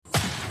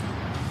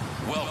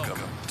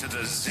to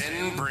the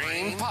Zen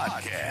Brain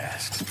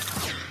Podcast,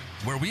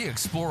 where we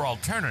explore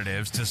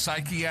alternatives to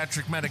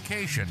psychiatric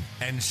medication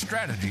and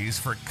strategies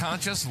for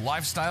conscious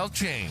lifestyle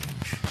change.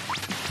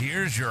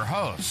 Here's your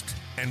host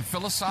and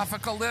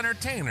philosophical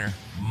entertainer,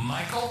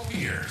 Michael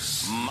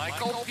Pierce.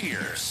 Michael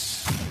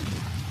Pierce.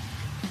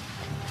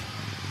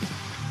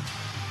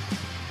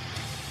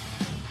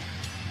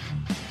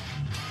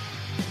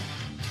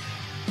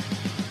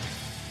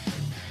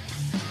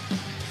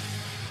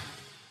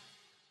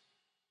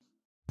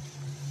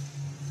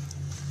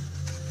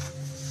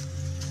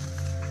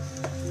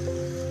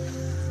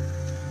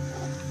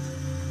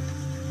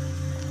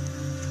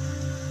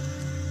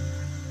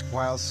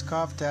 While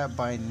scoffed at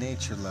by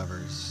nature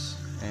lovers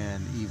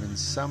and even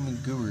some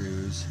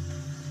gurus,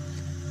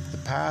 the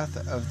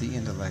path of the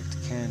intellect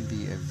can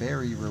be a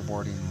very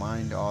rewarding,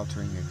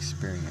 mind-altering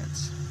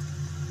experience.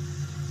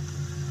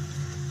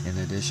 In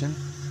addition,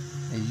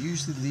 it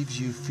usually leaves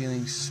you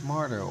feeling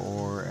smarter,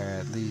 or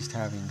at least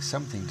having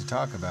something to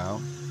talk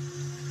about.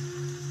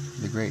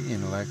 The great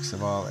intellects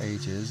of all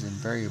ages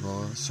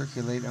invariably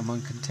circulate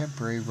among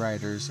contemporary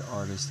writers,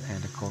 artists,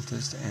 and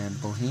occultists, and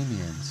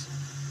bohemians.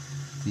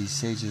 These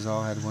sages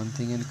all had one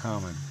thing in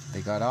common.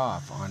 They got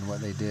off on what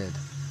they did.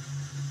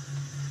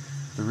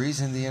 The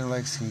reason the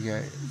intellects can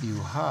get you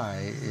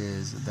high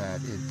is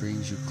that it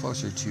brings you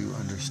closer to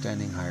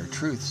understanding higher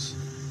truths.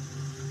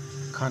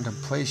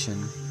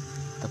 Contemplation,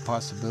 the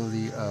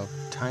possibility of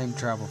time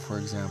travel, for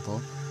example,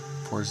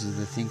 forces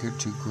the thinker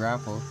to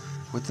grapple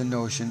with the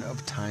notion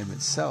of time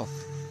itself.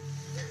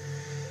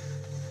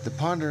 The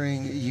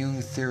pondering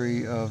Jung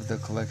theory of the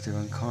collective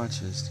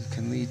unconscious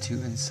can lead to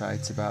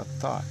insights about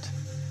thought,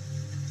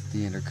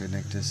 the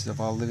interconnectedness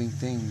of all living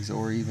things,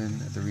 or even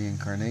the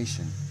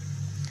reincarnation.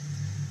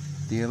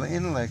 The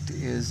intellect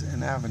is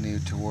an avenue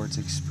towards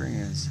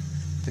experience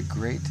the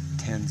great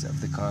tens of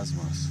the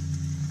cosmos.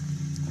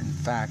 In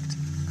fact,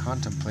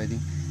 contemplating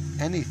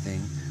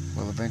anything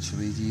will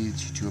eventually lead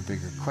you to a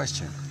bigger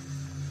question.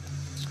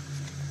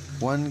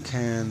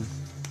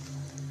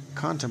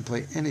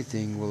 Contemplate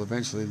anything will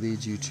eventually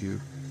lead you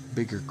to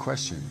bigger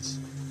questions.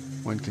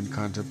 One can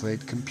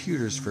contemplate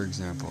computers, for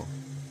example.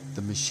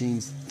 The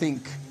machines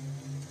think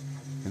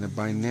in a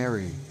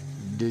binary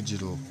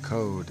digital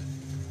code.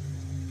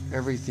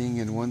 Everything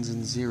in ones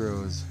and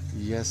zeros,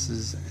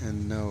 yeses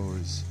and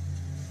nos.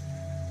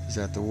 Is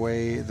that the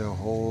way the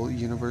whole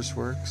universe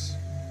works?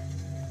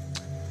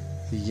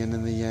 The yin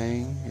and the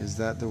yang, is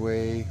that the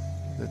way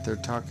that they're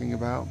talking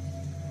about?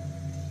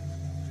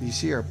 You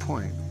see our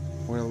point.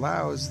 What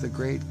allows the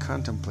great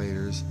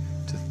contemplators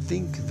to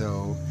think,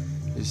 though,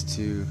 is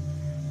to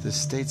the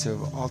states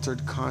of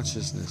altered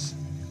consciousness,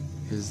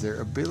 is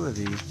their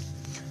ability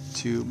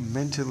to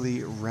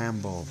mentally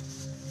ramble,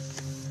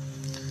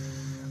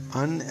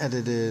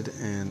 unedited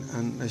and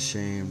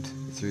unashamed,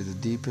 through the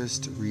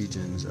deepest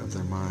regions of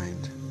their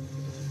mind.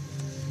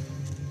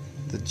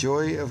 The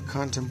joy of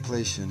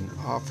contemplation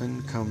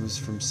often comes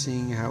from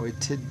seeing how a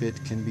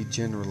tidbit can be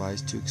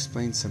generalized to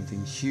explain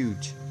something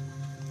huge.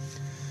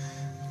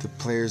 The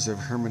players of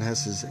Hermann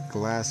Hesse's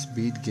glass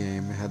bead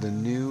game had a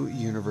new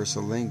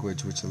universal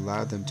language which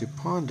allowed them to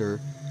ponder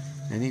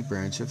any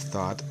branch of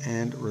thought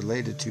and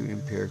relate it to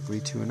empirically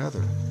to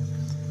another.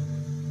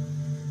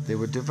 They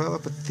would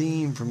develop a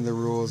theme from the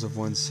rules of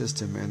one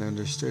system and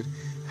understood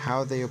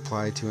how they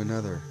apply to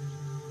another.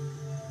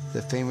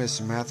 The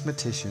famous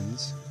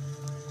mathematicians,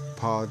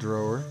 Paul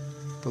Drower,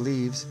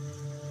 believes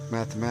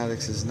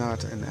mathematics is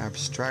not an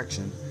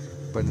abstraction,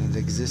 but an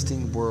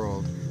existing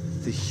world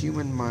the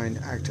human mind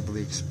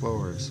actively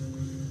explores.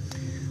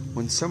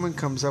 When someone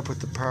comes up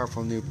with a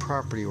powerful new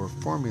property or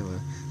formula,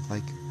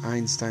 like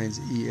Einstein's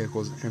E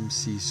equals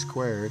mc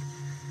squared,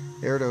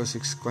 Erdos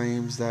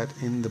exclaims that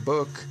in the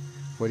book,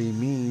 what he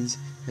means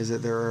is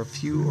that there are a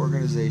few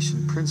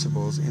organization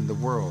principles in the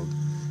world.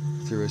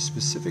 Through a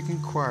specific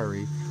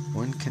inquiry,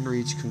 one can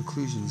reach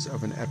conclusions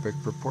of an epic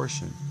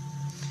proportion.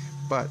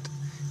 But,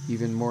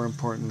 even more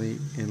importantly,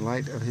 in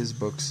light of his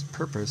book's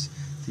purpose,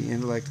 the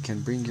intellect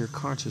can bring your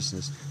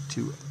consciousness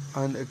to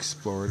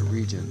unexplored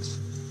regions.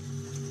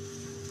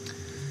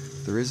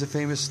 There is a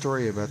famous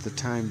story about the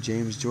time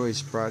James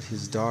Joyce brought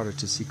his daughter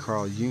to see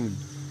Carl Jung.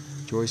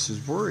 Joyce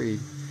was worried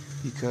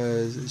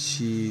because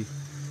she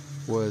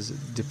was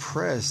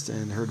depressed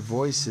and heard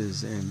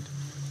voices and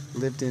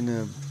lived in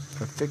a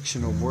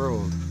fictional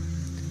world.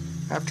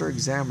 After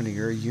examining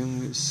her,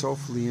 Jung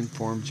soulfully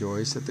informed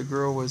Joyce that the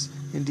girl was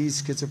indeed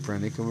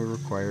schizophrenic and would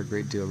require a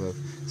great deal of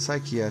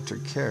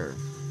psychiatric care.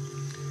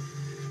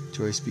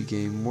 Joyce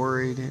became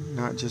worried,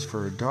 not just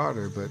for her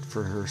daughter, but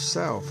for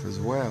herself as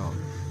well.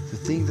 The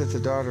thing that the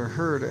daughter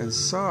heard and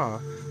saw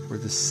were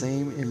the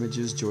same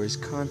images Joyce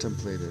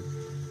contemplated,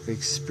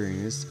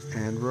 experienced,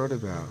 and wrote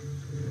about.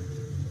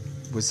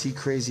 Was he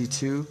crazy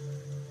too?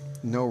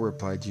 No,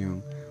 replied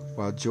Jung.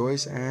 While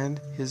Joyce and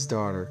his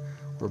daughter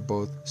were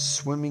both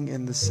swimming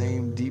in the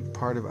same deep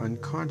part of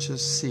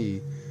unconscious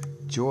sea,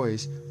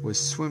 Joyce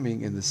was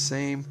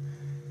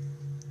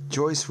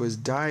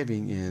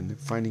diving in,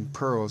 finding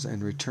pearls,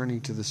 and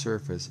returning to the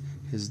surface.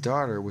 His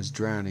daughter was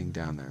drowning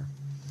down there.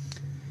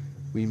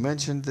 We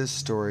mentioned this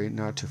story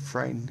not to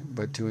frighten,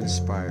 but to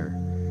inspire.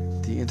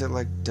 The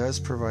intellect does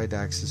provide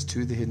access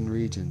to the hidden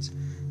regions,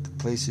 the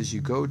places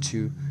you go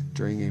to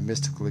during a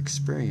mystical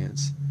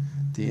experience.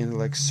 The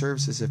intellect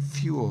serves as a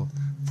fuel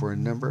for a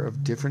number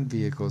of different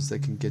vehicles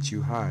that can get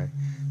you high.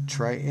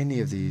 Try any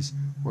of these,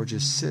 or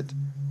just sit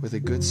with a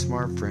good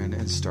smart friend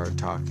and start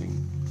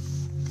talking.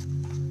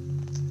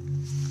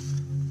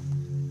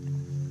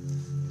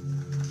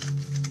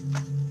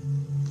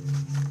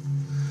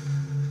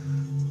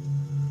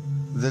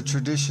 The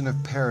tradition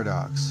of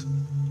paradox.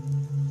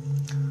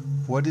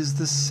 What is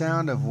the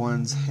sound of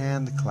one's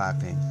hand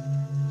clapping?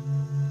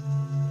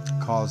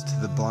 Calls to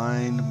the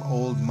blind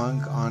old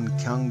monk on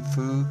Kung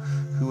Fu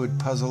who would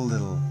puzzle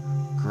little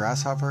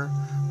grasshopper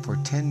for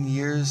 10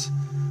 years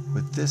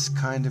with this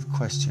kind of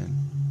question.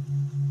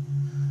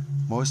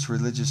 Most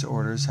religious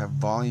orders have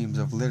volumes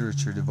of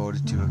literature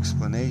devoted to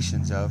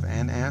explanations of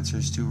and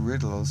answers to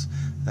riddles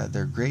that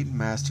their great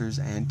masters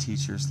and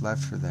teachers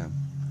left for them.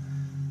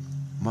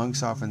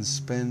 Monks often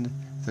spend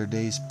their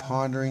days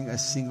pondering a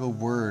single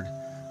word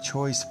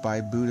choiced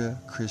by Buddha,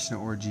 Krishna,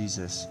 or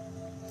Jesus.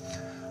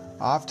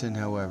 Often,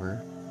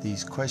 however,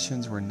 these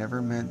questions were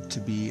never meant to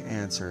be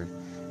answered.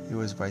 It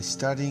was by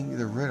studying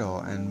the riddle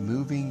and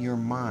moving your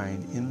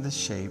mind in the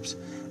shapes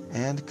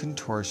and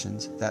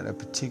contortions that a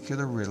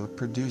particular riddle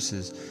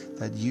produces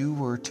that you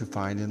were to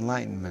find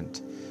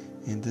enlightenment.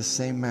 In the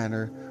same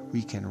manner,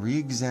 we can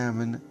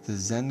re-examine the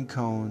Zen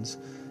koans,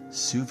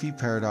 Sufi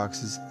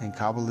paradoxes, and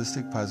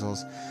Kabbalistic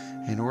puzzles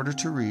in order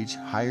to reach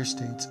higher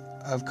states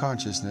of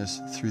consciousness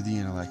through the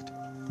intellect.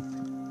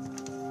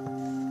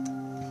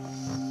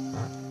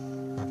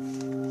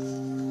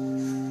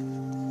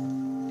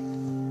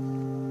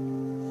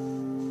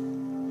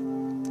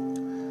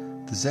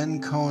 The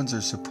Zen koans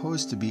are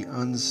supposed to be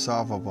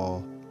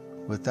unsolvable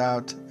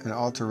without an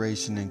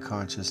alteration in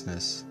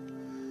consciousness.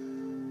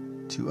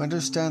 To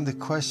understand the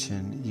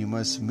question, you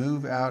must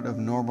move out of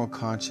normal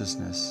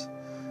consciousness.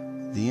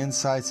 The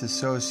insights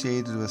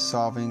associated with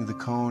solving the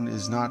koan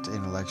is not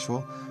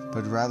intellectual,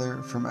 but rather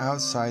from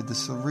outside the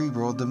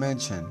cerebral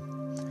dimension.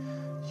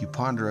 You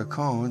ponder a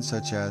koan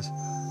such as,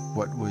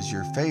 what was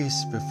your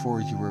face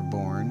before you were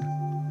born?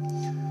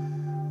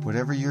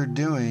 Whatever you're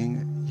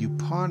doing, you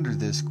ponder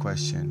this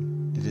question.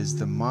 It is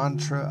the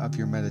mantra of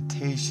your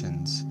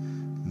meditations,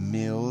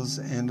 meals,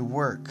 and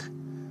work.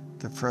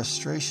 The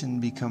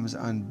frustration becomes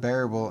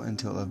unbearable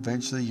until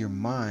eventually your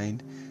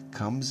mind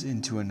comes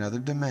into another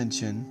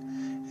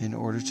dimension in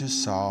order to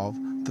solve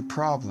the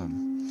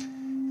problem.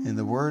 In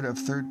the word of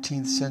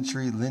 13th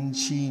century Lin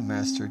Chi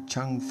master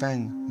Chung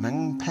Feng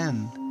Meng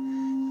Pen,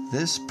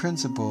 this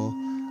principle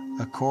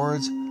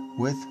accords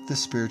with the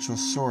spiritual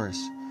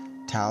source,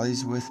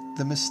 tallies with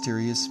the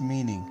mysterious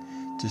meaning,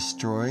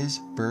 destroys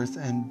birth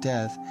and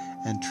death,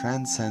 and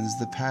transcends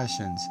the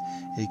passions.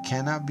 It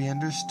cannot be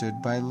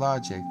understood by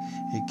logic.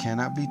 It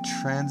cannot be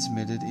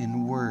transmitted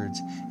in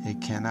words. It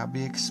cannot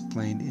be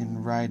explained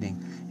in writing.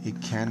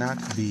 It cannot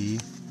be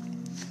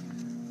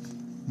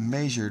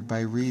measured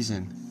by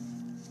reason.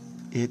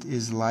 It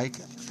is like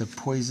the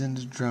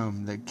poisoned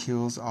drum that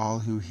kills all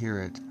who hear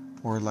it,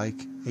 or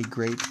like a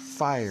great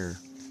fire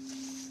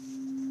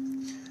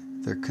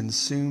that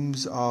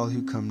consumes all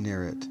who come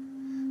near it.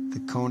 The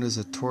koan is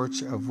a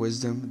torch of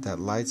wisdom that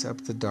lights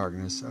up the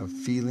darkness of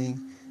feeling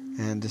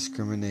and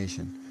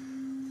discrimination.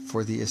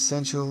 For the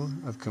essential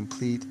of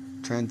complete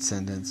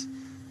transcendence,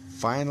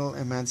 final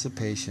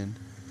emancipation,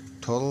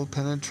 total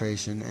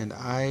penetration, and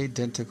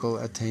identical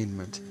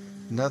attainment,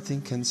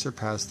 nothing can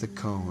surpass the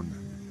koan.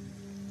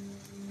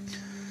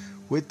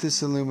 With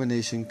this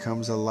illumination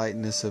comes a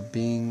lightness of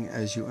being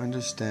as you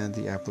understand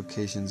the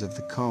applications of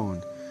the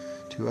koan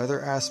to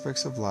other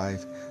aspects of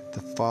life.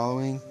 The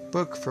following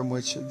book, from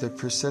which the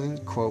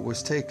precedent quote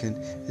was taken,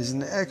 is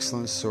an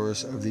excellent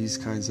source of these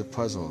kinds of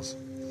puzzles.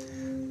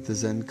 The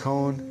Zen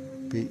koan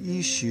by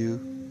Isshu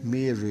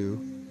Miru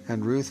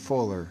and Ruth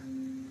Fuller.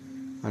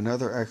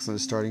 Another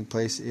excellent starting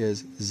place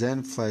is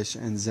Zen Flesh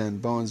and Zen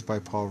Bones by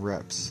Paul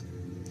Reps.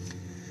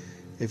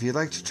 If you'd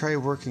like to try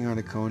working on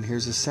a koan,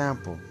 here's a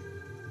sample.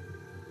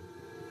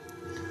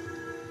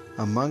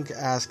 A monk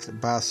asked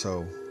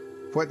Baso,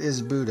 "What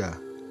is Buddha?"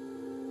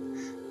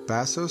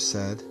 Baso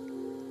said,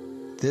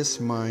 "This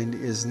mind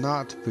is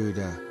not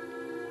Buddha.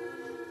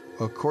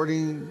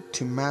 According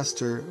to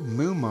Master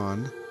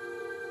Mumon,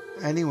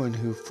 anyone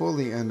who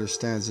fully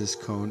understands this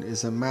koan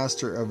is a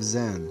master of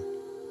Zen."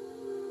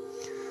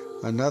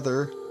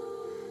 Another,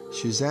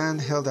 Shuzan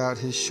held out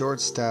his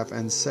short staff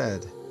and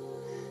said,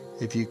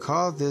 "If you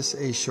call this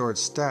a short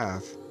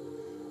staff,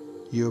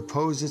 you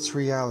oppose its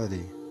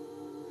reality.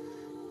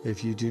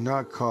 If you do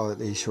not call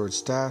it a short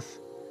staff,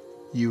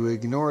 you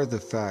ignore the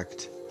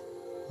fact.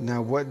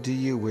 Now what do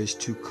you wish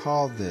to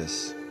call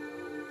this?"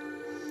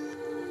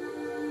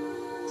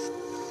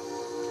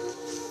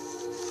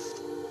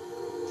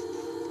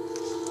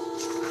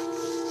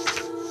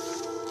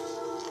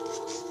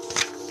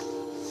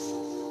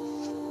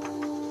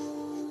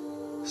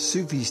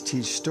 Sufis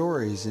teach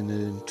stories in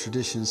a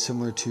tradition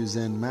similar to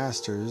Zen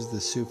masters. The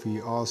Sufi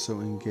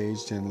also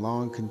engaged in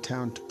long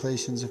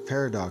contemplations of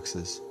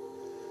paradoxes,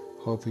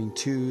 hoping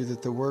too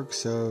that the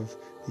works of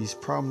these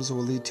problems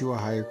will lead to a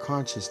higher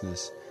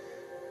consciousness.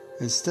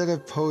 Instead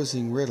of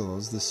posing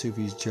riddles, the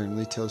Sufis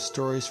generally tell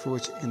stories for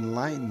which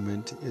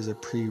enlightenment is a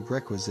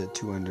prerequisite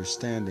to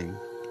understanding.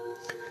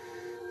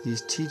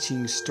 These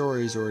teaching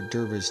stories or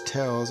dervish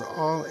tales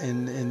all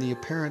end in the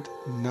apparent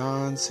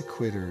non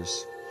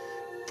sequiturs,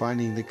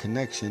 finding the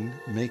connection,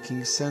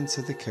 making sense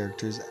of the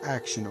character's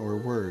action or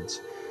words,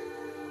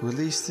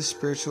 release the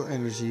spiritual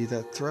energy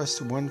that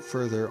thrusts one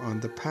further on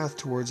the path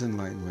towards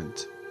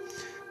enlightenment.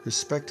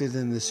 Respected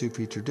in the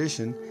Sufi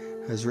tradition,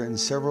 has written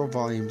several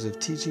volumes of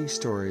teaching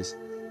stories.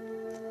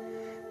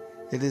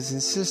 It is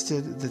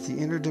insisted that the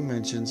inner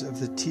dimensions of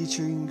the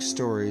teaching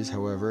stories,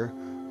 however,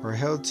 are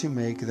held to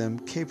make them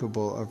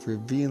capable of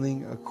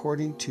revealing,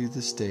 according to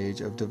the stage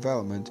of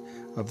development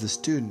of the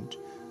student,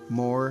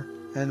 more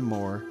and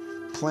more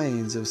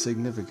planes of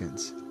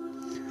significance.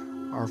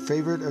 Our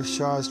favorite of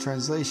Shah's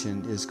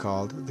translation is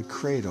called The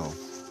Cradle.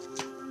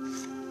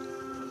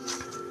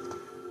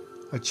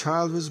 A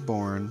child was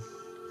born,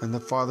 and the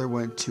father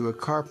went to a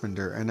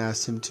carpenter and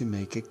asked him to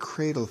make a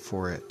cradle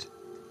for it.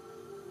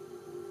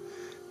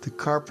 The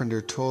carpenter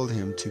told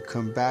him to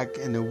come back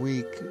in a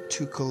week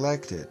to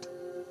collect it.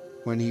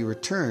 When he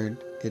returned,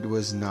 it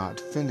was not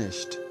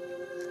finished.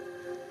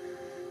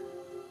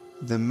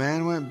 The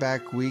man went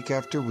back week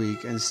after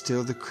week, and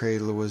still the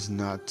cradle was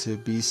not to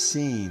be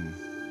seen.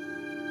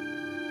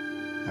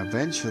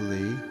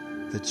 Eventually,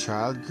 the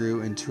child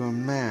grew into a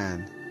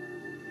man.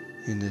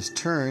 In his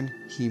turn,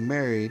 he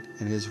married,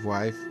 and his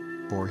wife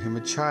bore him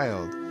a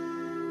child.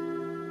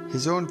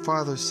 His own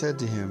father said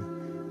to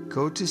him,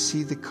 "Go to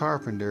see the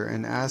carpenter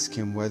and ask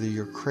him whether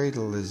your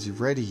cradle is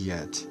ready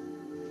yet."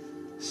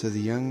 So the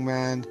young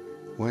man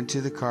went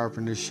to the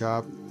carpenter's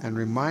shop and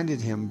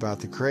reminded him about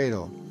the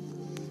cradle.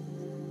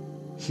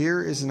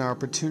 "Here is an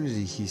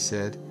opportunity," he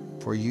said,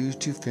 "for you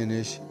to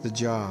finish the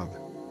job.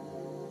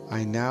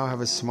 I now have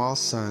a small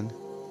son,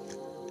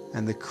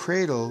 and the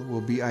cradle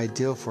will be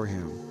ideal for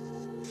him."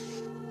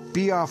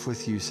 "Be off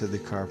with you," said the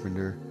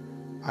carpenter.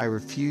 "I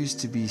refuse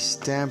to be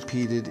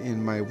stampeded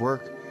in my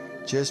work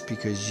just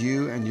because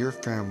you and your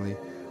family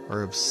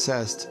are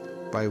obsessed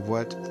by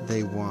what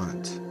they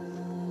want."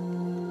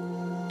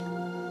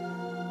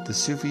 The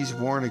Sufis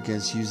warn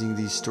against using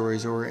these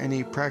stories or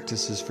any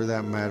practices for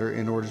that matter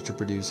in order to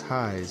produce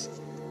highs.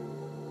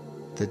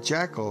 The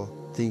jackal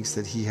thinks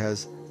that he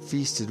has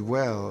feasted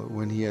well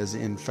when he has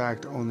in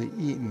fact only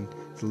eaten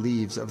the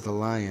leaves of the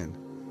lion.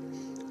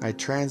 I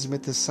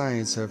transmit the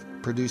science of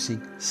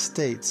producing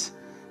states.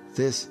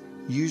 This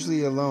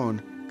usually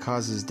alone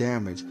causes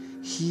damage.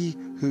 He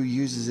who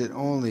uses it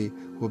only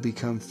will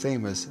become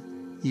famous,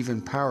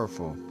 even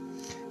powerful.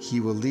 He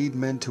will lead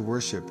men to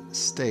worship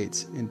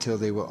states until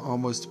they will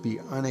almost be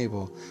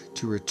unable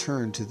to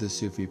return to the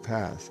Sufi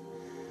path.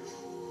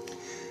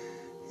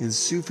 In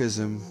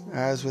Sufism,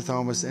 as with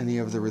almost any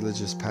of the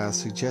religious paths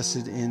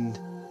suggested in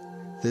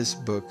this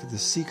book, the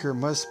seeker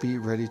must be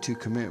ready to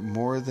commit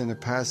more than a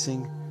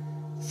passing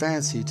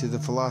fancy to the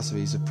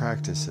philosophies of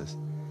practices.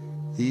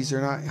 These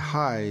are not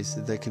highs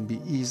that can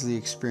be easily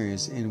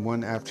experienced in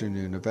one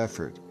afternoon of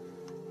effort.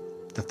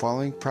 The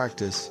following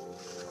practice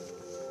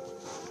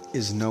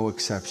is no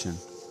exception.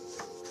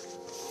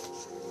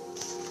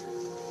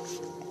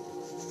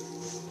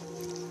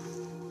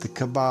 The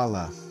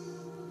Kabbalah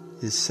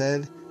is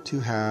said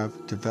to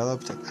have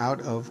developed out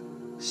of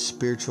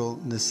spiritual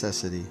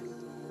necessity.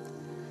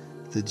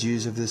 The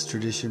Jews of this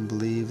tradition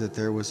believe that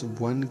there was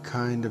one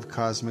kind of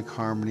cosmic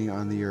harmony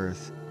on the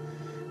earth,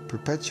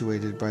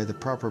 perpetuated by the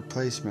proper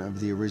placement of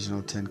the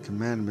original 10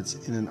 Commandments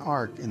in an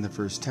ark in the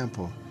first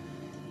temple.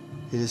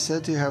 It is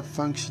said to have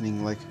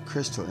functioning like a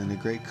crystal in a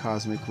great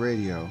cosmic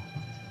radio.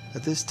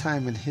 At this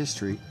time in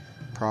history,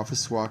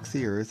 prophets walked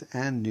the earth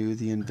and knew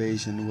the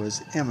invasion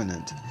was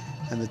imminent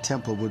and the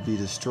temple would be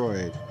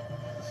destroyed.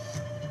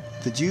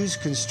 The Jews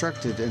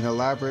constructed an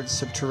elaborate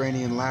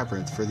subterranean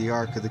labyrinth for the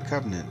Ark of the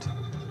Covenant.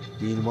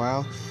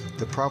 Meanwhile,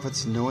 the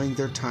prophets, knowing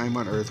their time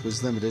on earth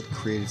was limited,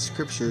 created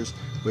scriptures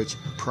which,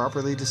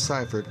 properly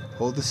deciphered,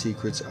 hold the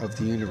secrets of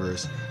the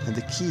universe and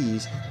the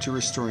keys to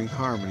restoring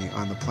harmony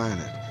on the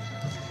planet.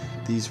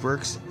 These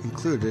works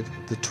included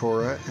the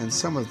Torah and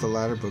some of the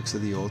latter books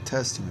of the Old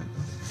Testament.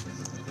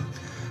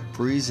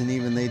 For a reason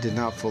even they did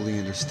not fully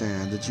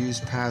understand, the Jews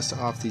passed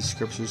off these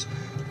scriptures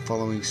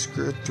following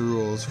strict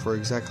rules for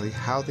exactly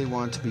how they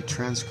want to be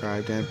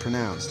transcribed and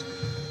pronounced.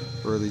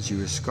 Early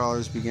Jewish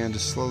scholars began to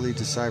slowly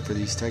decipher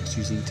these texts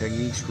using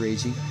techniques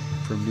ranging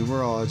from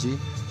numerology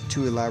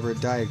to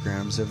elaborate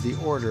diagrams of the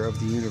order of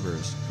the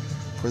universe.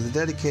 For the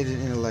dedicated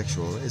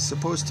intellectual, it's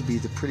supposed to be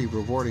the pretty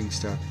rewarding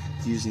stuff,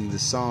 using the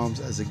Psalms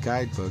as a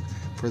guidebook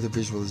for the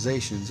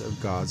visualizations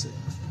of God's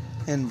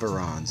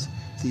environs.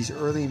 These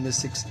early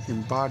mystics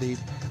embodied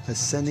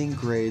ascending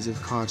grades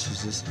of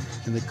consciousness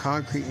in the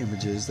concrete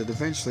images that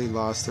eventually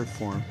lost their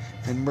form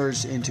and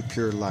merged into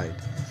pure light.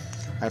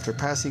 After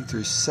passing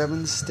through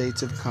 7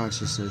 states of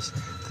consciousness,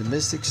 the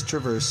mystics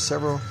traverse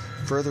several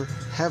further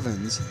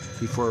heavens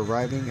before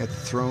arriving at the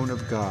throne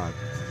of God.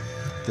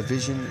 The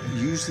vision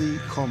usually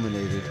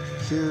culminated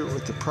here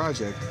with the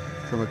project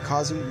from a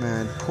cosmic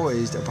man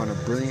poised upon a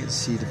brilliant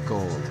seat of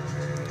gold.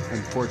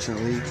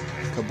 Unfortunately,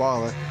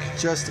 Kabbalah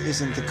just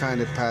isn't the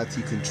kind of path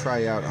you can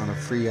try out on a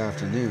free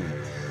afternoon.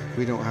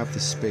 We don't have the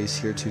space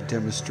here to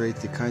demonstrate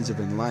the kinds of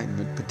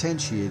enlightenment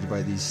potentiated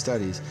by these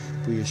studies.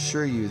 We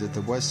assure you that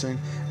the Western,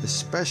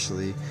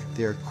 especially,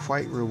 they are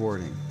quite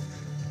rewarding.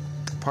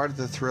 Part of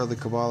the thrill of the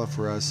Kabbalah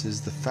for us is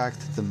the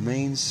fact that the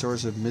main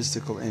source of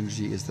mystical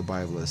energy is the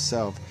Bible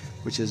itself,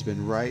 which has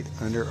been right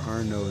under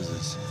our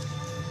noses.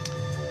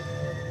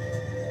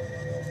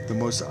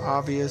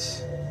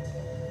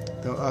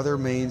 The other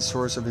main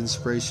source of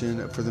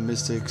inspiration for the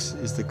mystics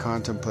is the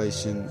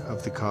contemplation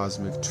of the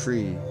cosmic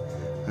tree,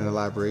 an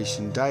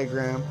elaboration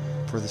diagram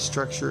for the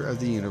structure of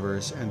the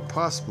universe and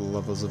possible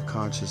levels of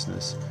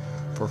consciousness.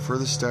 For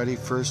further study,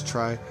 first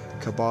try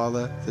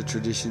Kabbalah, The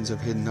Traditions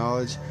of Hidden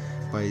Knowledge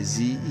by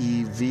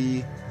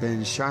Z.E.V.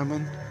 Ben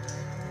Shimon.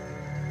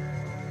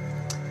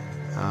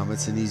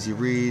 It's an easy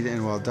read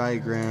and well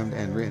diagrammed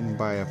and written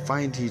by a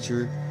fine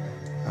teacher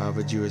of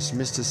a Jewish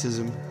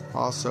mysticism.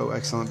 Also,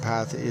 excellent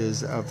path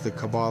is of the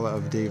Kabbalah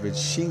of David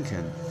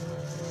Schinken.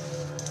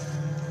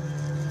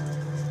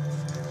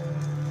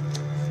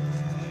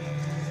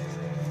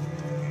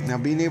 Now,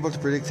 being able to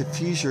predict the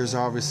future has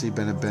obviously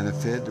been a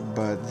benefit,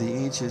 but the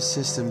ancient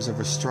systems of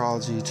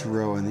astrology,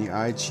 tarot, and the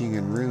I Ching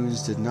and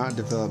runes did not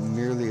develop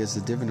merely as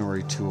a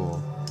divinatory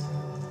tool.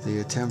 They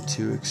attempt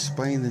to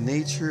explain the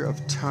nature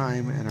of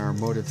time and our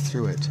motive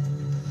through it.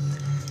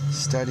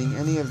 Studying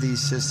any of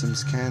these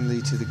systems can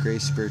lead to the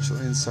great spiritual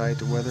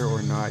insight, whether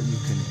or not you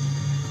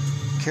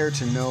can care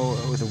to know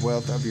the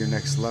wealth of your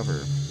next lover.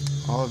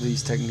 All of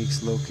these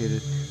techniques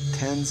located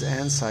tens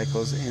and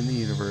cycles in the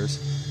universe.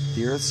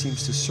 The Earth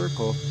seems to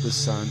circle the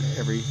Sun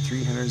every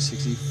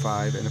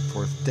 365 and a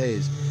fourth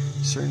days.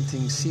 Certain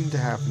things seem to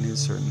happen in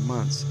certain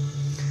months.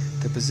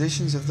 The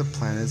positions of the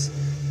planets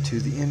to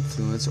the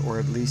influence or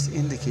at least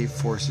indicate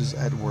forces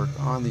at work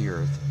on the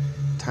Earth.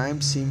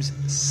 Time seems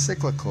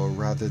cyclical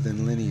rather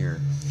than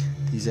linear.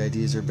 These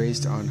ideas are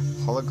based on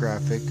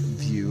holographic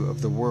view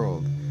of the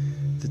world.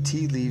 The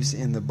tea leaves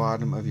in the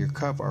bottom of your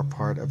cup are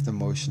part of the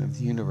motion of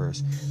the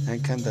universe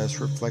and can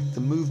thus reflect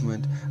the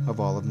movement of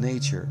all of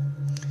nature.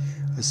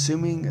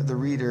 Assuming the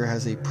reader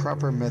has a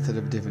proper method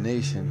of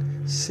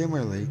divination,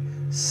 similarly,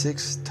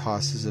 6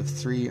 tosses of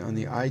 3 on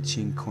the I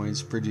Ching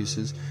coins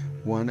produces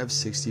one of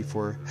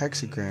 64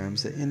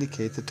 hexagrams that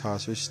indicate the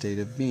tosser's state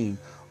of being,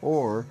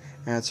 or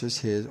answers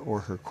his or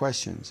her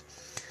questions.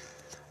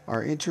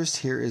 Our interest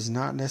here is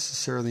not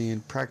necessarily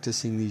in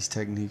practicing these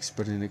techniques,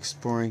 but in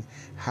exploring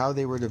how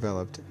they were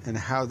developed and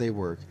how they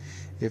work.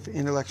 If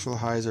intellectual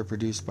highs are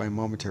produced by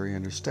momentary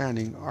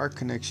understanding, our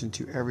connection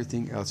to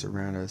everything else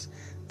around us,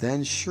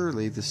 then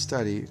surely the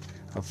study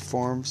of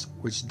forms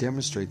which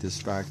demonstrate this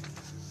fact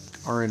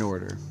are in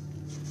order.